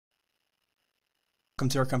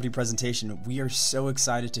Welcome to our company presentation. We are so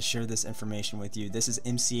excited to share this information with you. This is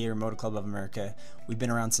MCA, or Motor Club of America. We've been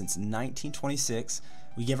around since 1926.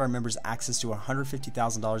 We give our members access to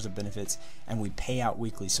 $150,000 of benefits, and we pay out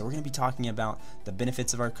weekly. So we're going to be talking about the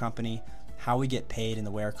benefits of our company, how we get paid and the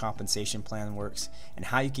way our compensation plan works, and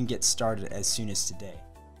how you can get started as soon as today.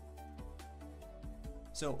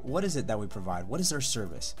 So what is it that we provide? What is our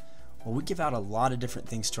service? Well, we give out a lot of different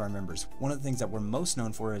things to our members. One of the things that we're most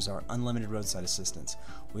known for is our unlimited roadside assistance.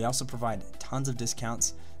 We also provide tons of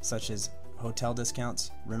discounts such as hotel discounts,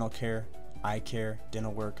 rental care, eye care,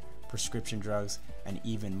 dental work, prescription drugs, and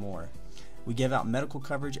even more. We give out medical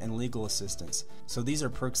coverage and legal assistance. So these are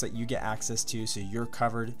perks that you get access to so you're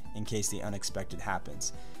covered in case the unexpected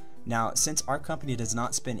happens. Now, since our company does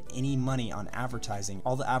not spend any money on advertising,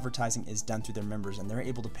 all the advertising is done through their members, and they're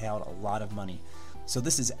able to pay out a lot of money. So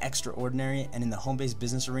this is extraordinary, and in the home-based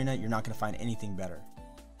business arena, you're not going to find anything better.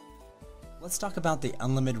 Let's talk about the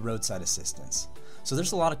unlimited roadside assistance. So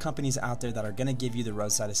there's a lot of companies out there that are going to give you the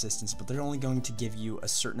roadside assistance, but they're only going to give you a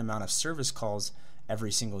certain amount of service calls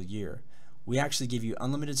every single year. We actually give you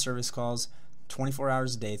unlimited service calls 24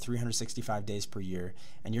 hours a day, 365 days per year,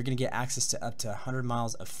 and you're going to get access to up to 100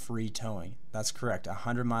 miles of free towing. That's correct,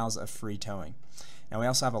 100 miles of free towing. Now we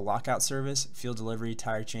also have a lockout service, fuel delivery,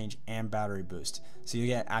 tire change, and battery boost. So you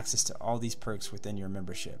get access to all these perks within your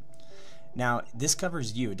membership. Now this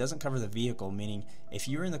covers you, it doesn't cover the vehicle, meaning if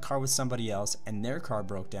you're in the car with somebody else and their car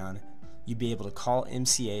broke down, you'd be able to call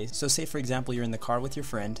MCA. So say for example you're in the car with your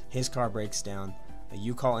friend, his car breaks down,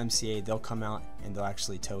 you call MCA, they'll come out and they'll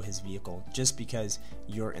actually tow his vehicle just because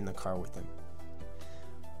you're in the car with them.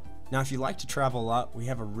 Now if you like to travel a lot, we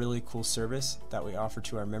have a really cool service that we offer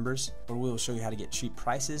to our members where we will show you how to get cheap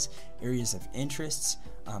prices, areas of interests,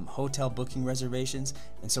 hotel booking reservations,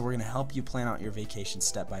 and so we're going to help you plan out your vacation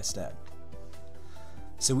step by step.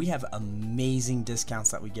 So we have amazing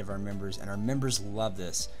discounts that we give our members, and our members love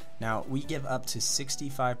this. Now we give up to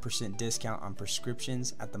 65% discount on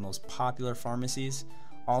prescriptions at the most popular pharmacies,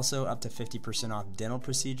 also up to 50% off dental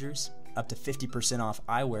procedures, up to 50% off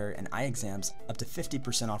eyewear and eye exams, up to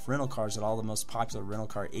 50% off rental cars at all the most popular rental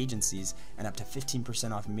car agencies, and up to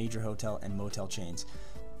 15% off major hotel and motel chains.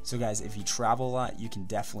 So guys, if you travel a lot, you can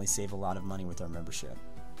definitely save a lot of money with our membership.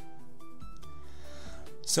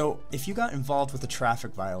 So if you got involved with a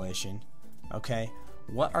traffic violation, okay,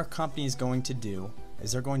 what our company is going to do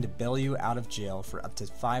is they're going to bail you out of jail for up to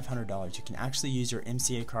 $500. You can actually use your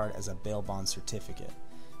MCA card as a bail bond certificate.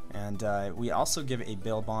 And we also give a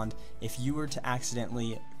bail bond if you were to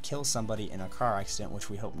accidentally kill somebody in a car accident, which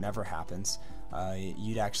we hope never happens.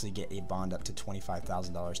 You'd actually get a bond up to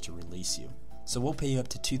 $25,000 to release you. So we'll pay you up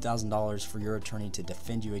to $2,000 for your attorney to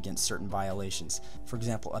defend you against certain violations. For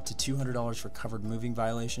example, up to $200 for covered moving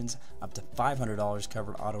violations, up to $500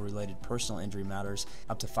 covered auto-related personal injury matters,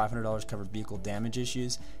 up to $500 covered vehicle damage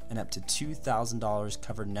issues, and up to $2,000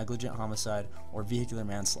 covered negligent homicide or vehicular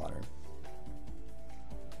manslaughter.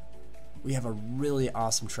 We have a really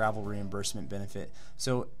awesome travel reimbursement benefit.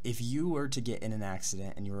 So if you were to get in an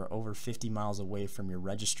accident and you were over 50 miles away from your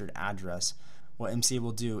registered address, what MCA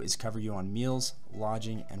will do is cover you on meals,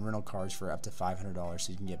 lodging, and rental cars for up to $500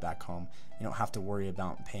 so you can get back home. You don't have to worry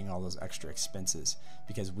about paying all those extra expenses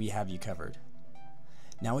because we have you covered.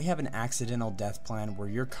 Now we have an accidental death plan where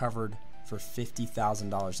you're covered for $50,000.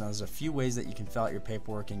 Now there's a few ways that you can fill out your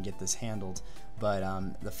paperwork and get this handled, but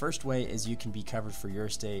the first way is you can be covered for your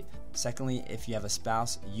estate. Secondly, if you have a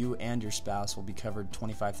spouse, you and your spouse will be covered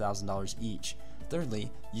 $25,000 each.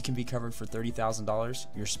 Thirdly, you can be covered for $30,000,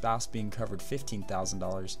 your spouse being covered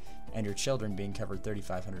 $15,000, and your children being covered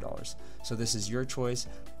 $3,500. So this is your choice,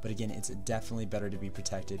 but again, it's definitely better to be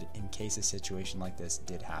protected in case a situation like this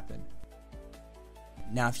did happen.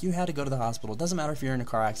 Now, if you had to go to the hospital, it doesn't matter if you're in a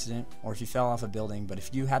car accident or if you fell off a building, but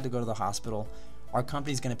if you had to go to the hospital, our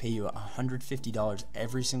company is going to pay you $150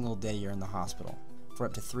 every single day you're in the hospital for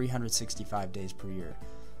up to 365 days per year.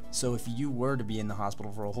 So if you were to be in the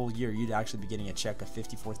hospital for a whole year, you'd actually be getting a check of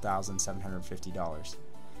 $54,750.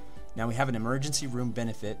 Now we have an emergency room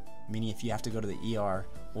benefit, meaning if you have to go to the ER,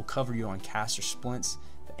 we'll cover you on cast or splints,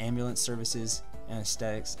 the ambulance services,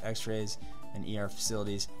 anesthetics, x-rays, and ER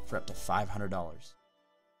facilities for up to $500.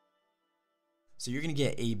 So you're going to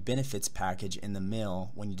get a benefits package in the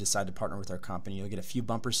mail when you decide to partner with our company. You'll get a few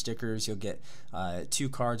bumper stickers, you'll get 2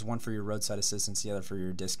 cards, one for your roadside assistance, the other for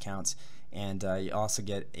your discounts, and you also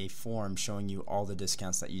get a form showing you all the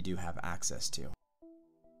discounts that you do have access to.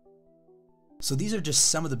 So these are just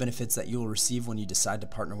some of the benefits that you will receive when you decide to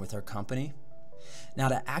partner with our company. Now,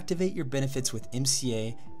 to activate your benefits with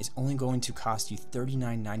MCA is only going to cost you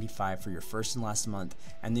 $39.95 for your first and last month,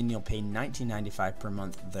 and then you'll pay $19.95 per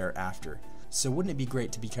month thereafter. So wouldn't it be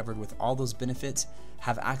great to be covered with all those benefits,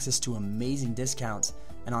 have access to amazing discounts,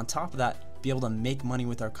 and on top of that, be able to make money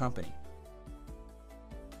with our company?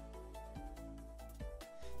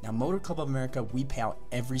 Now, Motor Club of America, we pay out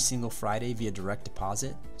every single Friday via direct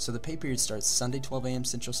deposit. So the pay period starts Sunday 12 a.m.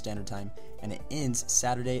 Central Standard Time and it ends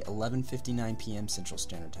Saturday 11:59 p.m. Central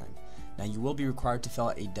Standard Time. Now, you will be required to fill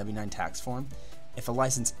out a W-9 tax form. If a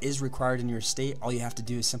license is required in your state, all you have to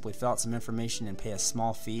do is simply fill out some information and pay a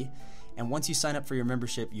small fee. And once you sign up for your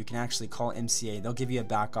membership, you can actually call MCA. They'll give you a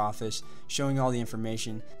back office showing all the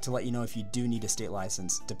information to let you know if you do need a state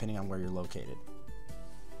license, depending on where you're located.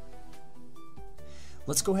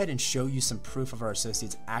 Let's go ahead and show you some proof of our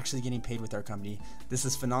associates actually getting paid with our company. This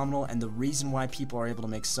is phenomenal, and the reason why people are able to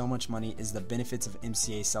make so much money is the benefits of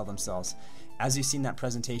MCA sell themselves. As you've seen that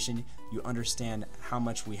presentation, you understand how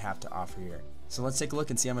much we have to offer here. So let's take a look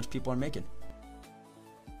and see how much people are making.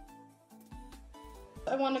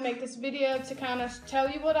 I wanted to make this video to kind of tell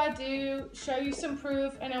you what I do, show you some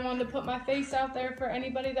proof, and I wanted to put my face out there for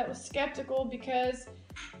anybody that was skeptical, because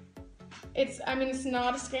it's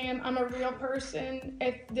not a scam. I'm a real person.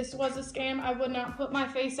 If this was a scam, I would not put my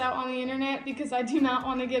face out on the internet because I do not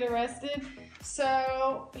want to get arrested.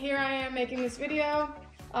 So here I am making this video.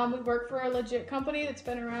 We work for a legit company that's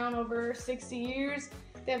been around over 60 years.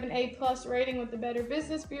 They have an A+ rating with the Better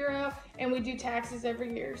Business Bureau, and we do taxes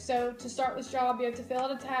every year. So to start this job, you have to fill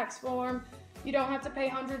out a tax form. You don't have to pay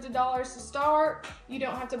hundreds of dollars to start. You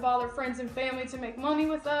don't have to bother friends and family to make money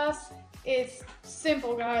with us. It's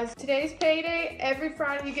simple, guys. Today's payday. Every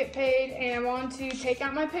Friday you get paid, and I want to take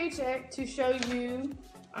out my paycheck to show you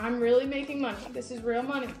I'm really making money. This is real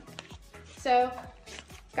money. So,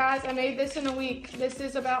 guys, I made this in a week. This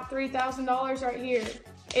is about $3,000 right here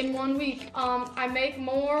in 1 week. I make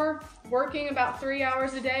more working about 3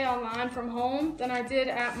 hours a day online from home than I did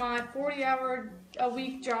at my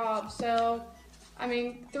 40-hour-a-week job. So,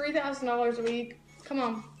 $3,000 a week. Come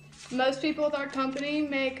on. Most people with our company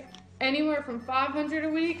make anywhere from $500 a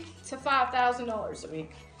week to $5,000 a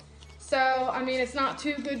week. So, it's not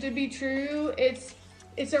too good to be true. It's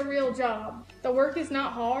a real job. The work is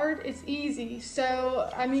not hard, it's easy. So,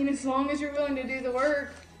 as long as you're willing to do the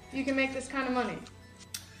work, you can make this kind of money.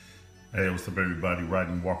 Hey, what's up everybody?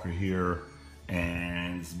 Ryden Walker here,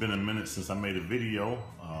 and it's been a minute since I made a video.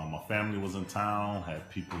 My family was in town, had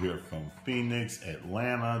people here from Phoenix,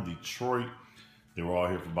 Atlanta, Detroit. They were all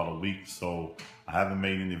here for about a week, so I haven't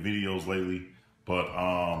made any videos lately, but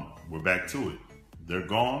we're back to it. They're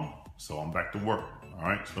gone, so I'm back to work. All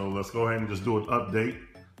right, so let's go ahead and just do an update,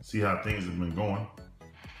 see how things have been going.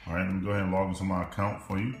 All right, let me go ahead and log into my account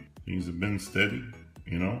for you. Things have been steady,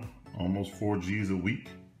 almost 4 G's a week.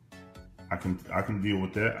 I can deal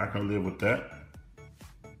with that. I can live with that.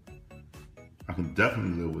 I can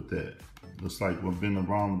definitely live with that. Looks like we've been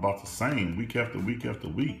around about the same week after week after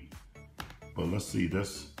week. But let's see,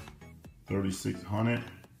 that's 3,600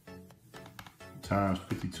 times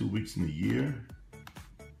 52 weeks in a year.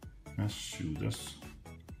 That's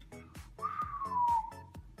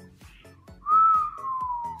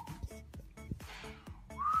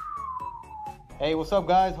Hey, what's up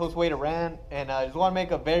guys? Host Wade Aran, and I just want to make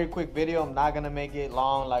a very quick video. I'm not going to make it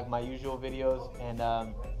long like my usual videos, and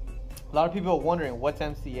a lot of people are wondering, what's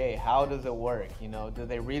MCA? How does it work? Do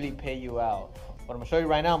they really pay you out? What I'm going to show you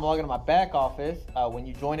right now, I'm logging to my back office. When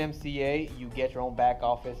you join MCA, you get your own back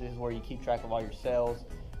office. This is where you keep track of all your sales,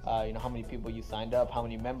 how many people you signed up, how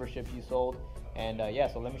many memberships you sold, and yeah,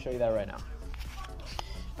 so let me show you that right now.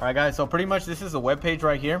 All right guys, so pretty much this is a web page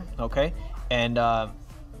right here, okay? And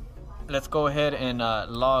let's go ahead and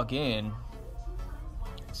log in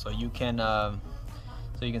so you can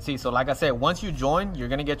see. So like I said, once you join, you're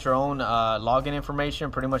gonna get your own login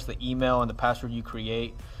information, pretty much the email and the password you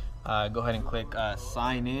create. Go ahead and click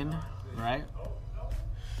sign in, right?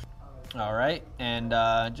 All right, and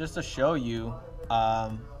just to show you,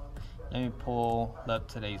 let me pull up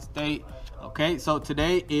today's date. Okay, so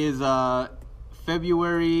today is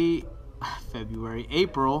April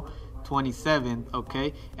 27th,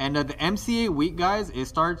 okay? And the MCA week, guys, it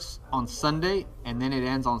starts on Sunday and then it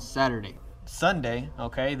ends on Saturday. Sunday,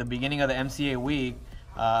 okay, the beginning of the MCA week,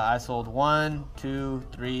 I sold 1, 2,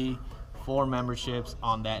 3, 4 memberships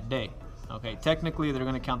on that day. Okay, technically they're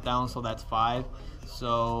gonna count down, so that's 5.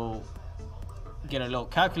 So get a little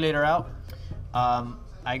calculator out.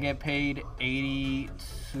 I get paid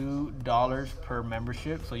 $82 per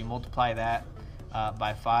membership, so you multiply that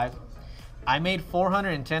by 5. I made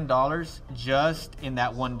 $410 just in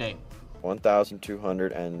that one day.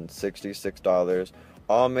 $1,266,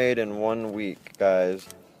 all made in 1 week, guys,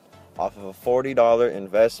 off of a $40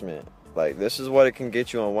 investment. Like, this is what it can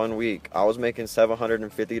get you in 1 week. I was making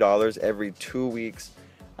 $750 every 2 weeks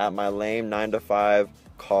at my lame 9-to-5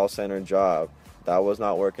 call center job. That was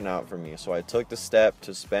not working out for me. So I took the step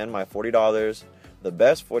to spend my $40, the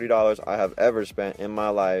best $40 I have ever spent in my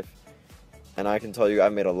life. And I can tell you I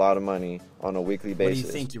made a lot of money on a weekly basis.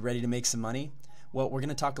 What do you think? You ready to make some money? Well, we're going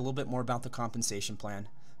to talk a little bit more about the compensation plan.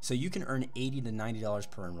 So you can earn $80 to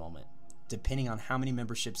 $90 per enrollment, depending on how many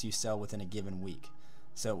memberships you sell within a given week.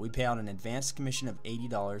 So we pay out an advanced commission of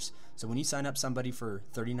 $80. So when you sign up somebody for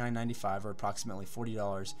 $39.95 or approximately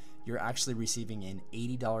 $40, you're actually receiving an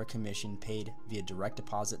 $80 commission paid via direct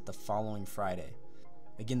deposit the following Friday.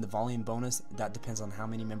 Again, the volume bonus, that depends on how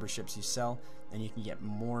many memberships you sell, and you can get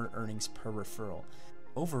more earnings per referral.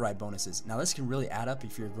 Override bonuses. Now this can really add up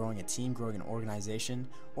if you're growing a team, growing an organization,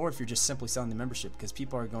 or if you're just simply selling the membership, because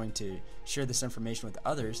people are going to share this information with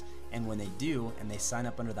others, and when they do and they sign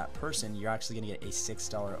up under that person, you're actually going to get a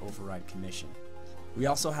 $6 override commission. We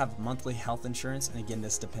also have monthly health insurance, and again,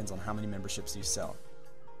 this depends on how many memberships you sell.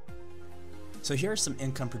 So here are some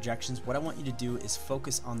income projections. What I want you to do is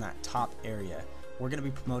focus on that top area. We're going to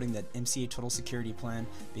be promoting the MCA Total Security Plan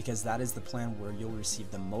because that is the plan where you'll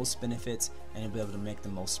receive the most benefits and you'll be able to make the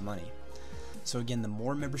most money. So again, the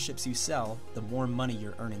more memberships you sell, the more money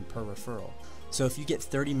you're earning per referral. So if you get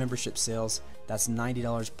 30 membership sales, that's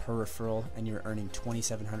 $90 per referral, and you're earning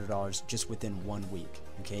 $2,700 just within 1 week.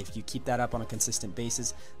 Okay, if you keep that up on a consistent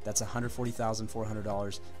basis, that's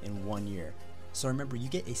 $140,400 in 1 year. So remember, you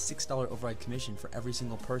get a $6 override commission for every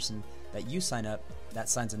single person that you sign up that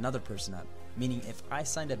signs another person up. Meaning if I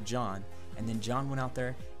signed up John and then John went out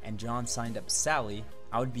there and John signed up Sally,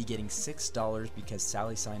 I would be getting $6 because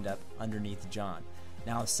Sally signed up underneath John.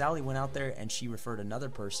 Now if Sally went out there and she referred another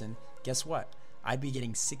person, guess what? I'd be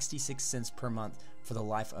getting 66 cents per month for the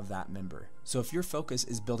life of that member. So if your focus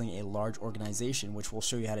is building a large organization, which we'll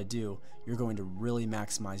show you how to do, you're going to really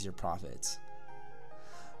maximize your profits.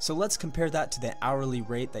 So let's compare that to the hourly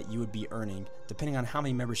rate that you would be earning depending on how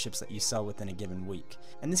many memberships that you sell within a given week.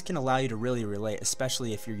 And this can allow you to really relate,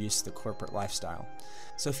 especially if you're used to the corporate lifestyle.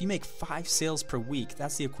 So if you make 5 sales per week,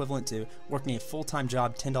 that's the equivalent to working a full-time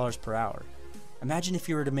job, $10 per hour. Imagine if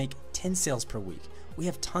you were to make 10 sales per week. We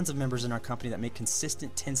have tons of members in our company that make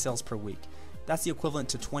consistent 10 sales per week. That's the equivalent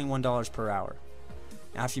to $21 per hour.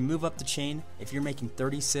 Now if you move up the chain, if you're making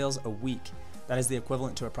 30 sales a week, that is the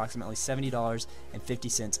equivalent to approximately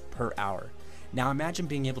 $70.50 per hour. Now imagine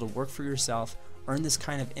being able to work for yourself, earn this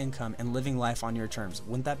kind of income, and living life on your terms.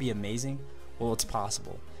 Wouldn't that be amazing? Well, it's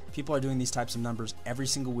possible. People are doing these types of numbers every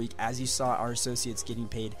single week. As you saw, our associates getting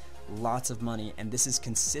paid lots of money, and this is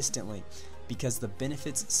consistently because the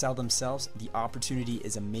benefits sell themselves. The opportunity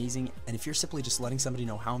is amazing, and if you're simply just letting somebody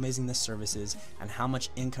know how amazing this service is and how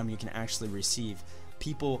much income you can actually receive,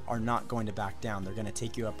 people are not going to back down. They're going to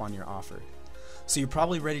take you up on your offer. So you're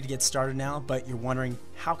probably ready to get started now, but you're wondering,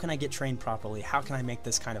 how can I get trained properly? How can I make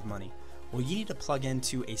this kind of money? Well, you need to plug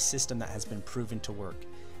into a system that has been proven to work.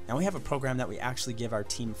 Now we have a program that we actually give our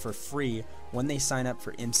team for free when they sign up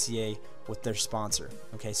for MCA with their sponsor.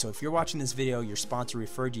 Okay, so if you're watching this video, your sponsor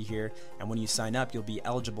referred you here, and when you sign up, you'll be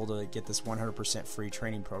eligible to get this 100% free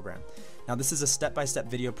training program. Now this is a step-by-step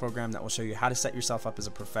video program that will show you how to set yourself up as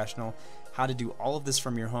a professional, how to do all of this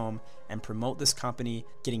from your home, and promote this company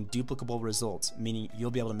getting duplicable results, meaning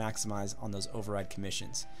you'll be able to maximize on those override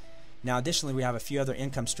commissions. Now additionally, we have a few other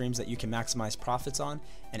income streams that you can maximize profits on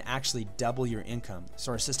and actually double your income.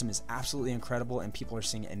 So our system is absolutely incredible and people are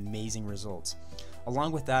seeing amazing results.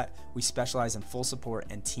 Along with that, we specialize in full support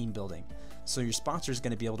and team building. So your sponsor is going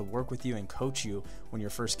to be able to work with you and coach you when you're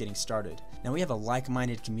first getting started. Now we have a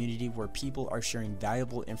like-minded community where people are sharing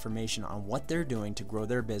valuable information on what they're doing to grow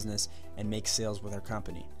their business and make sales with our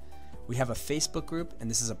company. We have a Facebook group, and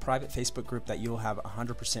this is a private Facebook group that you'll have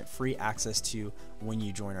 100% free access to when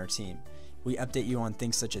you join our team. We update you on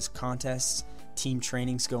things such as contests, team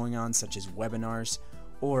trainings going on such as webinars,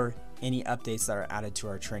 or any updates that are added to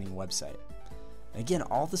our training website. Again,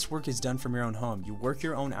 all this work is done from your own home. You work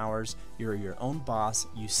your own hours, you're your own boss,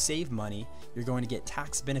 you save money, you're going to get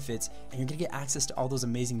tax benefits, and you're going to get access to all those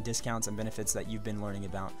amazing discounts and benefits that you've been learning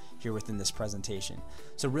about here within this presentation.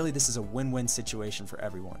 So really, this is a win-win situation for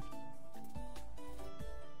everyone.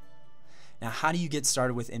 Now, how do you get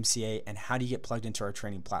started with MCA and how do you get plugged into our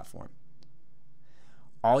training platform?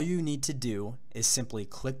 All you need to do is simply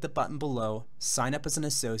click the button below, sign up as an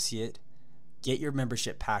associate, get your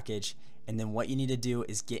membership package, and then what you need to do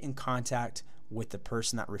is get in contact with the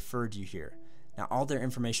person that referred you here. Now, all their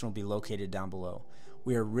information will be located down below.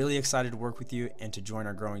 We are really excited to work with you and to join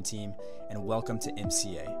our growing team, and welcome to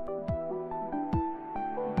MCA.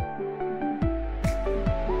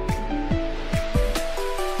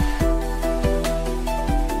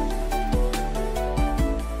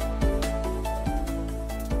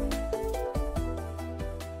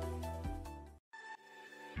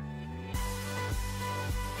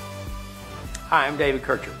 Hi, I'm David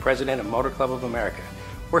Kircher, President of Motor Club of America.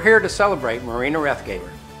 We're here to celebrate Marina Rethgaber.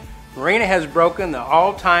 Marina has broken the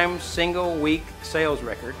all-time single-week sales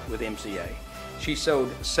record with MCA. She sold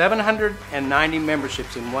 790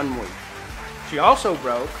 memberships in 1 week. She also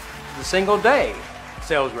broke the single-day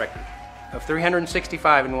sales record of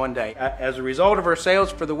 365 in 1 day. As a result of her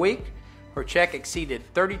sales for the week, her check exceeded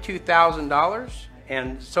 $32,000.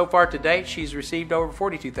 And so far to date, she's received over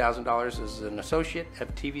 $42,000 as an associate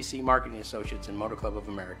at TVC Marketing Associates in Motor Club of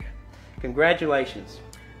America. Congratulations.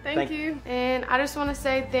 Thank you. And I just want to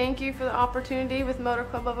say thank you for the opportunity with Motor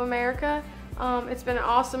Club of America. It's been an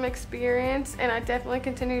awesome experience, and I definitely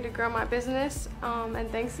continue to grow my business. And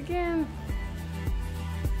thanks again.